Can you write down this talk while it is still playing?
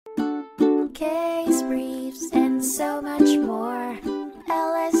case briefs, and so much more.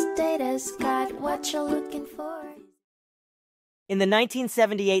 LSData's got what you're looking for. In the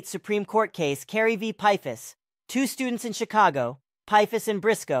 1978 Supreme Court case Carey v. Piphus, 2 students in Chicago, Piphus and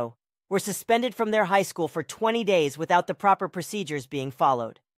Brisco, were suspended from their high school for 20 days without the proper procedures being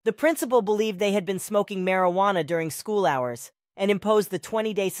followed. The principal believed they had been smoking marijuana during school hours and imposed the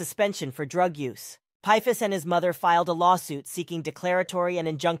 20-day suspension for drug use. Piphus and his mother filed a lawsuit seeking declaratory and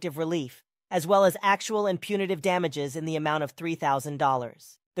injunctive relief, as well as actual and punitive damages in the amount of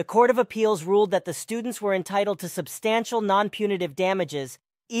 $3,000. The Court of Appeals ruled that the students were entitled to substantial non-punitive damages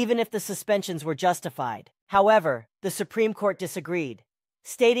even if the suspensions were justified. However, the Supreme Court disagreed,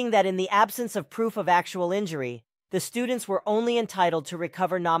 stating that in the absence of proof of actual injury, the students were only entitled to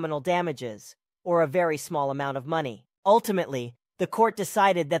recover nominal damages, or a very small amount of money. Ultimately, the court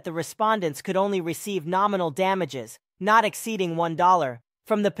decided that the respondents could only receive nominal damages, not exceeding $1,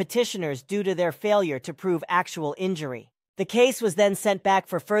 from the petitioners due to their failure to prove actual injury. The case was then sent back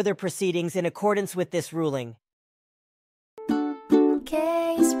for further proceedings in accordance with this ruling.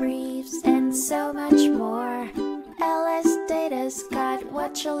 Case briefs, and so much more. LSData's got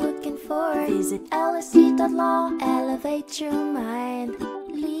what you're looking for. Visit lsd.law, elevate your mind.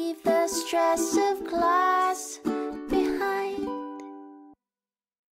 Leave the stress of class.